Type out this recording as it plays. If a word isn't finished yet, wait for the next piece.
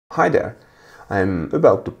Hi there, I'm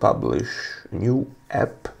about to publish a new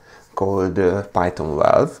app called Python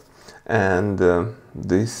Valve, and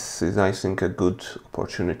this is, I think, a good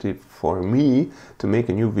opportunity for me to make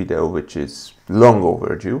a new video which is long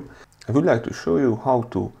overdue. I would like to show you how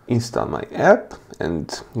to install my app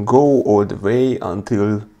and go all the way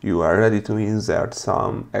until you are ready to insert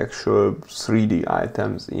some actual 3D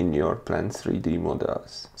items in your planned 3D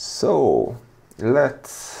models. So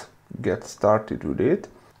let's get started with it.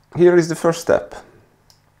 Here is the first step.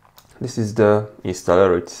 This is the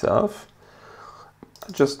installer itself.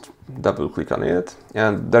 Just double click on it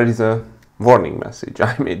and there is a warning message.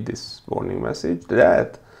 I made this warning message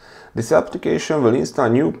that this application will install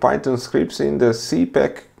new Python scripts in the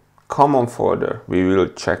CPAC common folder. We will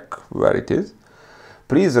check where it is.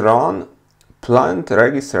 Please run plant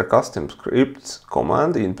register custom scripts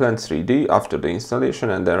command in plant 3D after the installation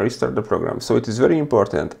and then restart the program. So it is very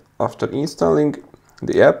important, after installing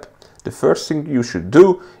the app, the first thing you should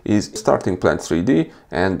do is starting plant 3D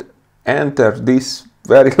and enter this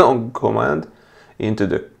very long command into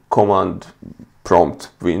the command prompt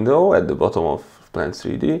window at the bottom of plant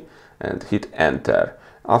 3D and hit enter.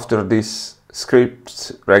 After this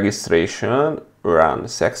script registration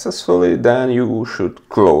runs successfully, then you should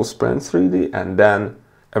close plant 3D and then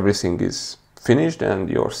everything is finished and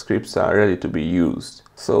your scripts are ready to be used.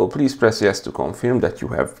 So please press yes to confirm that you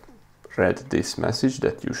have read this message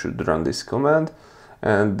that you should run this command,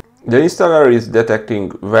 and the installer is detecting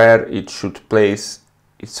where it should place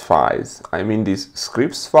its files. I mean, these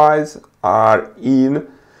scripts files are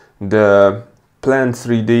in the Plant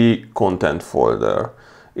 3D content folder.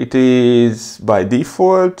 It is by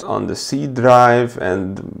default on the C drive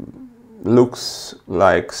and looks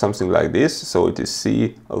like something like this. So it is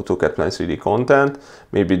C AutoCAD Plant 3D content.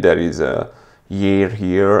 Maybe there is a year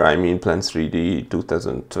here, I mean Plant 3D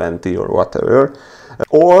 2020 or whatever,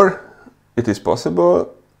 or it is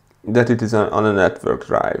possible that it is on a network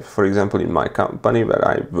drive. For example, in my company where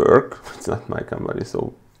I work, it's not my company,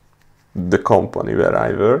 so the company where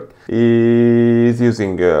I work is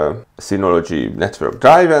using a Synology network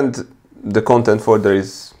drive and the content folder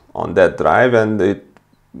is on that drive, and it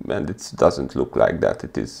doesn't look like that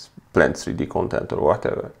it is Plant 3D content or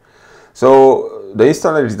whatever. So the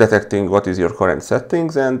installer is detecting what is your current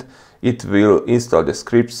settings and it will install the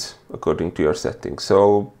scripts according to your settings.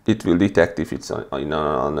 So it will detect if it's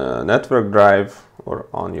on a network drive or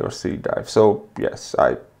on your C drive. So yes,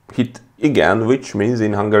 I hit again, which means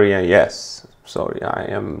in Hungarian yes. Sorry, I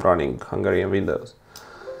am running Hungarian Windows.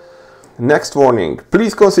 Next warning,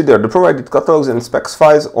 please consider the provided catalogs and specs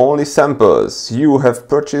files only samples. You have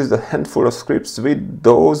purchased a handful of scripts. With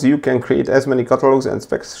those you can create as many catalogs and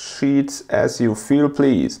spec sheets as you feel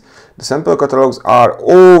please. The sample catalogs are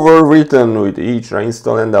overwritten with each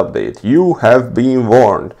reinstall and update. You have been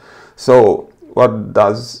warned. So what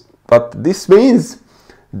this means?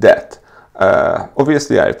 That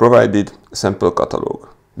obviously I provided a sample catalog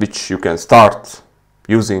which you can start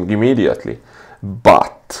using immediately.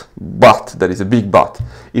 But there is a big but.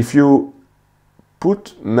 If you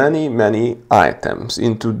put many items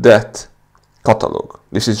into that catalog,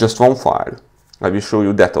 this is just one file. I will show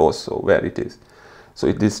you that also where it is. So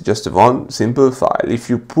it is just one simple file. If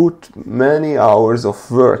you put many hours of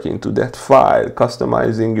work into that file,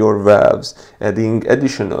 customizing your valves, adding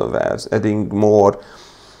additional valves, adding more,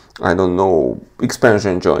 I don't know,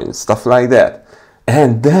 expansion joints, stuff like that,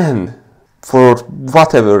 and then for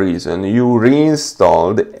whatever reason you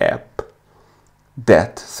reinstall the app,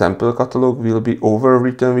 that sample catalog will be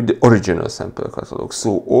overwritten with the original sample catalog.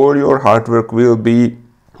 So all your hard work will be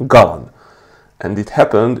gone. And it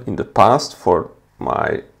happened in the past for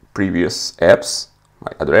my previous apps,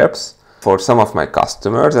 my other apps, for some of my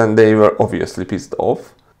customers, and they were obviously pissed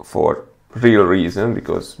off for real reason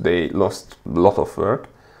because they lost a lot of work.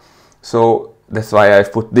 So that's why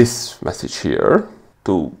I've put this message here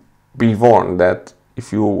to be warned that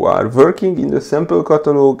if you are working in the sample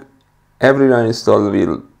catalog, every reinstall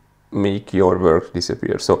will make your work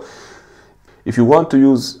disappear. So if you want to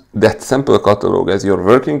use that sample catalog as your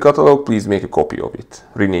working catalog, please make a copy of it,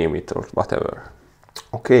 rename it or whatever.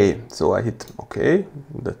 Okay, so I hit OK,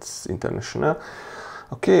 that's international.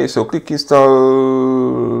 Okay, so click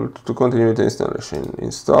install to continue with the installation.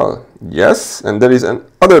 Install, yes, and there is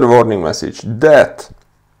another warning message that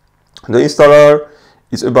the installer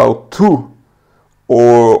is about to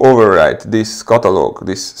overwrite this catalog,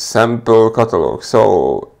 this sample catalog.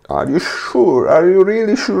 So are you sure? Are you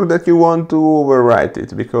really sure that you want to overwrite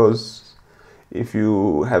it? Because if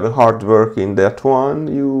you have a hard work in that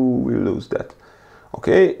one, you will lose that.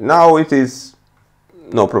 Okay, now it is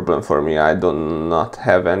no problem for me. I do not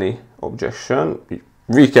have any objection.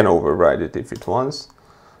 we can override it if it wants.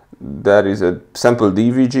 There is a sample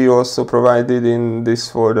DVG also provided in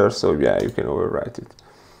this folder, so yeah, you can overwrite it.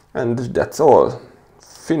 And that's all.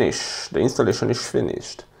 Finish. The installation is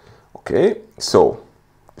finished. Okay, so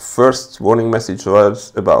first warning message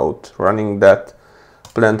was about running that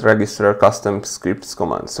plant register custom scripts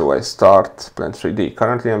command. So I start Plant 3D.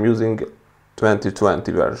 Currently I'm using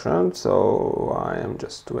 2020 version, so I am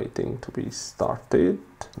just waiting to be started.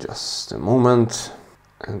 Just a moment,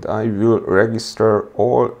 and I will register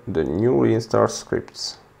all the newly installed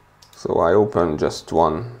scripts. So I open just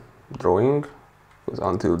one drawing, because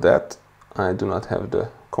until that I do not have the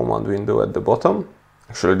command window at the bottom.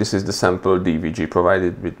 Actually, this is the sample DVG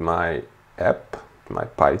provided with my app, my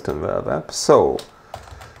Python Valve app. So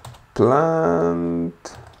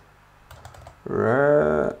plant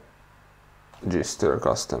register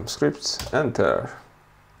custom scripts, enter.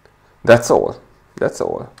 That's all. That's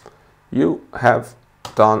all. You have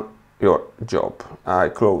done your job. I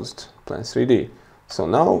closed Plant 3D. So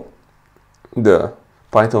now the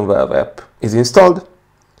Python Valve app is installed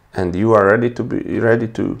and you are ready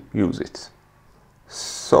to use it.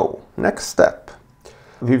 So next step,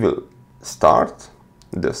 we will start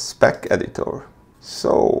the spec editor.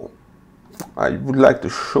 So I would like to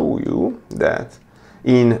show you that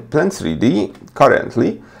in Plant 3D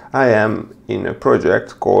currently I am in a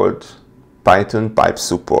project called Python Pipe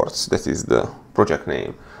Supports. That is the project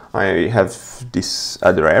name. I have this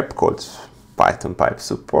other app called Python Pipe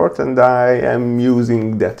Support, and I am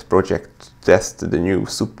using that project to test the new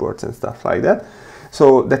supports and stuff like that.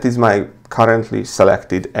 So that is my currently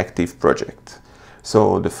selected active project.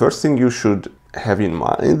 So the first thing you should have in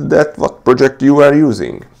mind that what project you are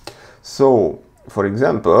using. So for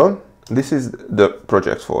example, this is the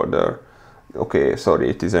project folder. Okay, sorry,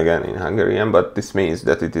 it is again in Hungarian, but this means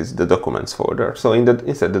that it is the documents folder. So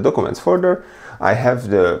inside the documents folder, I have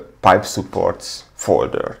the pipe supports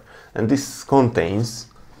folder, and this contains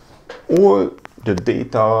all the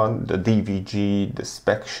data, the DVG, the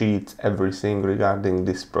spec sheets, everything regarding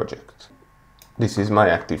this project. This is my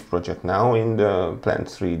active project now in the Plant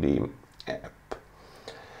 3D app.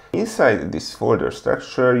 Inside this folder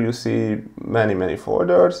structure, you see many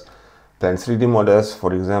folders. Plant 3D models,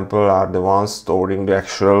 for example, are the ones storing the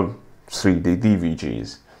actual 3D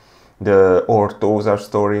DVGs. The orthos are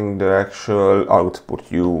storing the actual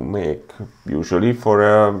output you make, usually for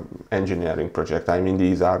an engineering project. I mean,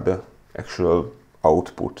 these are the actual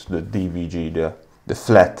output, the DVG, the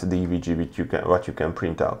flat DVG what you can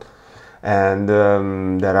print out. And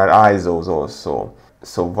there are ISOs also.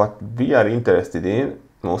 So what we are interested in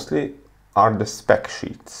mostly are the spec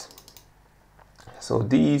sheets. So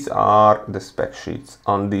these are the spec sheets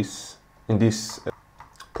in this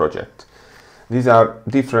project. These are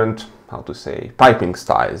different, how to say, piping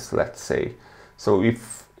styles, let's say. So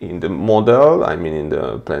if in the model, I mean in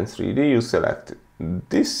the Plant 3D, you select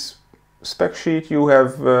this spec sheet, you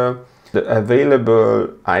have the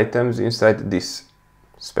available items inside this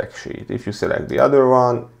spec sheet. If you select the other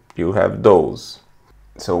one, you have those.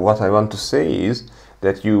 So what I want to say is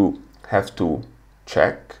that you have to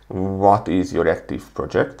check what is your active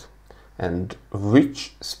project and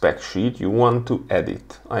which spec sheet you want to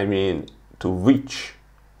edit. I mean, to which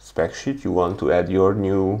spec sheet you want to add your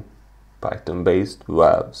new Python-based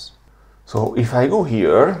valves. So if I go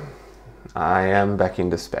here, I am back in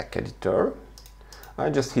the spec editor. I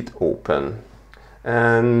just hit open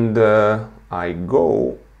and I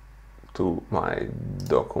go to my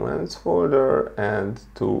documents folder and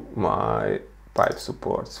to my pipe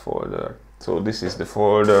supports folder. So this is the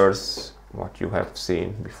folders what you have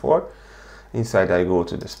seen before. Inside I go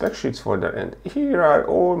to the spec sheets folder, and here are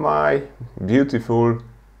all my beautiful,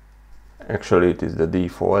 actually it is the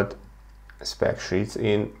default spec sheets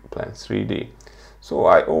in Plant 3D. So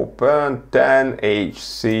I open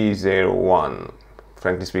 10HC01.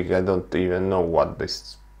 Frankly speaking, I don't even know what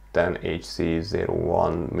this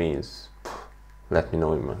 10HC01 means. Let me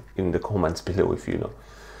know in the comments below if you know.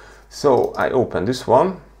 So I open this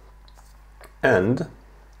one, and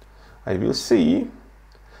I will see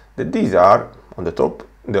that these are on the top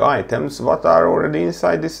the items what are already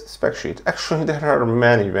inside this spec sheet. Actually, there are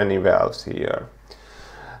many valves here,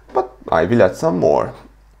 but I will add some more.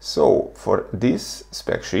 So for this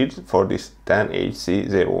spec sheet, for this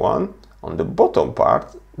 10HC01, on the bottom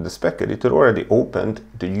part, the spec editor already opened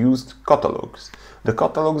the used catalogs. The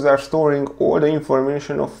catalogs are storing all the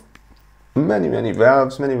information of many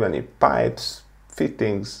valves, many pipes,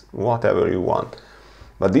 fittings, whatever you want.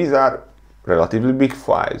 But these are relatively big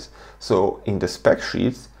files. So in the spec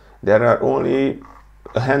sheets, there are only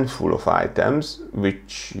a handful of items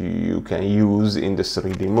which you can use in the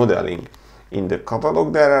 3D modeling. In the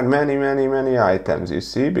catalog there are many items, you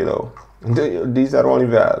see below. These are only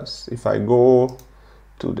valves. If I go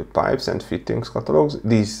to the pipes and fittings catalogs,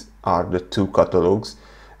 these are the two catalogs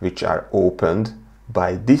which are opened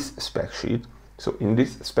by this spec sheet. So in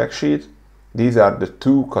this spec sheet, these are the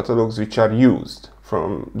two catalogs which are used.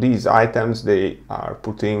 From these items, they are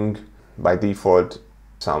putting by default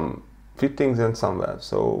some fittings and some valves.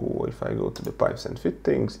 So if I go to the pipes and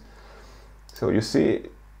fittings, so you see,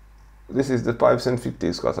 this is the pipes and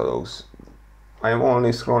fittings catalogs. I am only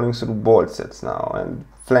scrolling through bolt sets now, and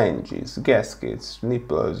flanges, gaskets,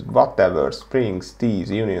 nipples, whatever, springs, tees,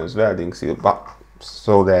 unions, welding seal,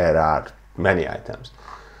 so there are many items.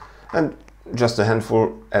 And just a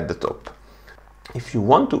handful at the top. If you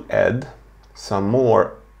want to add some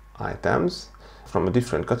more items from a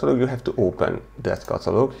different catalog, you have to open that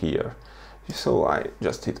catalog here. So I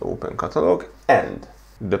just hit open catalog, and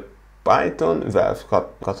the Python valve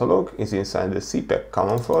catalog is inside the CPEC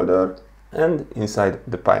common folder and inside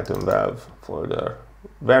the Python valve folder.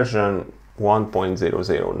 Version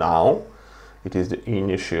 1.00 now. It is the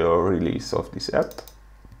initial release of this app.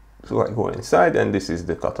 So I go inside, and this is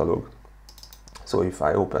the catalog. So if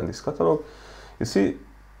I open this catalog, you see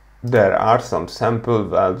there are some sample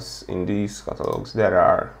valves in these catalogs. There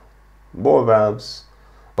are ball valves,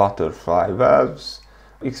 butterfly valves,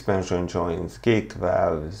 expansion joints, gate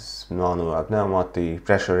valves, manual pneumatic,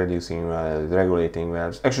 pressure reducing valves, regulating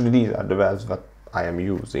valves. Actually, these are the valves that I am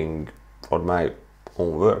using for my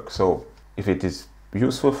own work. So if it is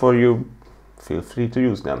useful for you, feel free to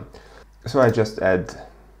use them. So I just add,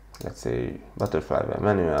 let's say, butterfly valve,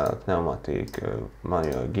 manual pneumatic,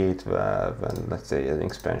 manual gate valve, and let's say an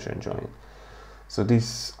expansion joint. So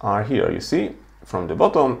these are here, you see. From the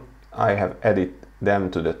bottom, I have added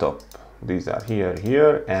them to the top. These are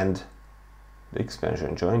here, and the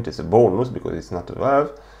expansion joint is a bonus because it's not a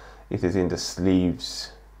valve. It is in the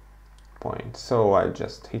sleeves point. So I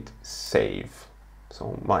just hit save.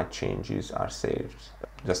 So my changes are saved.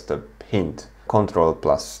 Just a hint,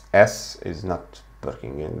 Ctrl+S is not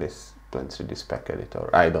working in this Blend 3D spec editor.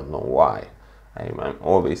 I don't know why. I'm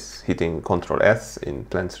always hitting Ctrl+S in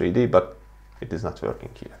Blend 3D, but it is not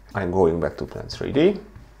working here. I'm going back to Blend 3D.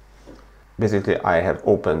 Basically, I have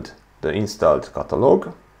opened the installed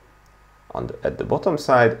catalog at the bottom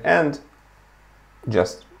side, and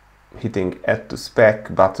just hitting add to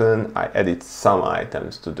spec button, I added some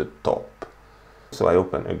items to the top. So I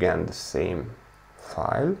open again the same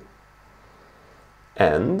file,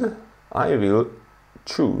 and I will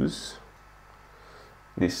choose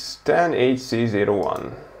this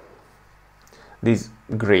 10HC01. These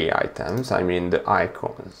gray items, I mean the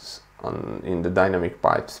icons in the dynamic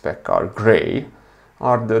pipe spec are gray,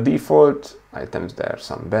 are the default items there.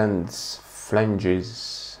 Some bends,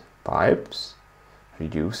 flanges, pipes,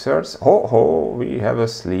 reducers. We have a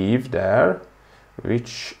sleeve there,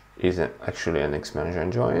 which is actually an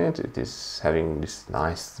expansion joint. It is having this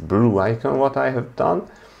nice blue icon, what I have done.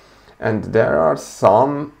 And there are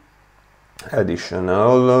some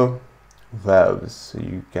additional valves.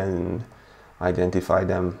 You can identify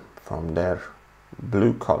them from their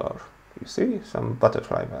blue color. You see some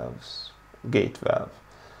butterfly valves, gate valve.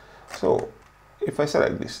 So if I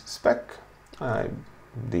select this spec, the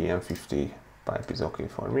M50 pipe is okay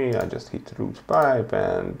for me. I just hit root pipe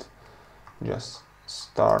and just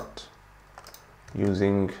start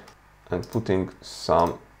using and putting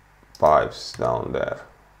some pipes down there.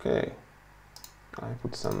 Okay, I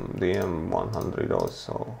put some DM100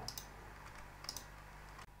 also.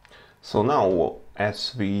 So now,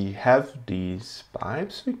 as we have these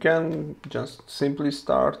pipes, we can just simply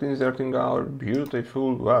start inserting our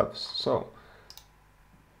beautiful valves. So,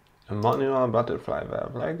 a manual butterfly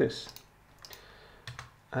valve like this.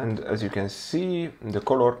 And as you can see, the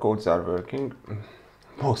color codes are working.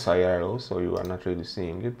 Both are yellow, so you are not really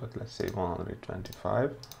seeing it, but let's say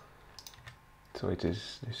 125. So it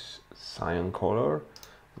is this cyan color.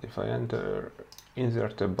 If I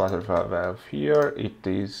insert a butterfly valve here, it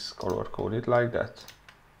is color coded like that.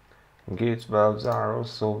 Gate valves are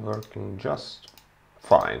also working just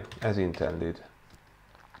fine as intended.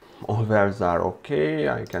 All valves are okay.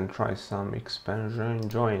 I can try some expansion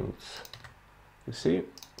joints. You see,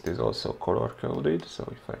 it is also color coded,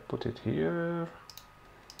 so if I put it here,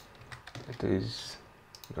 it is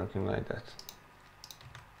working like that.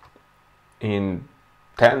 In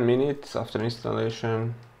 10 minutes after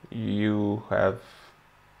installation, you have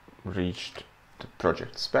reached the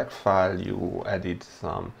project spec file. You added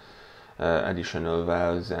some additional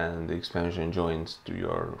valves and expansion joints to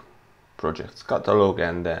your project's catalog,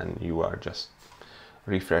 and then you are just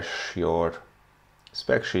refresh your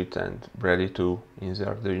spec sheet and ready to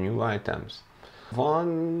insert the new items.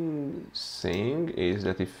 One thing is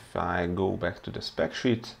that if I go back to the spec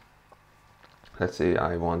sheet, let's say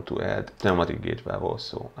I want to add pneumatic gate valve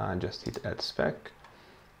also, I just hit add spec,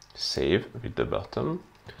 save with the button.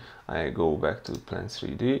 I go back to Plan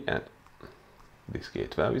 3D and this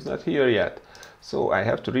gate valve is not here yet, so I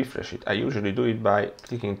have to refresh it. I usually do it by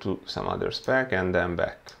clicking to some other spec and then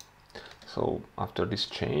back. So after this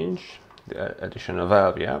change, the additional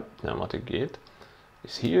valve, yeah, pneumatic gate,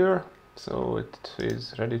 is here, so it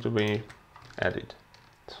is ready to be added.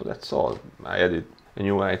 So that's all. I added a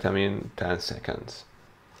new item in 10 seconds.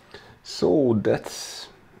 So that's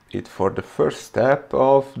it for the first step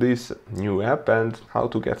of this new app and how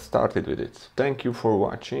to get started with it. Thank you for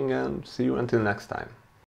watching and see you until next time.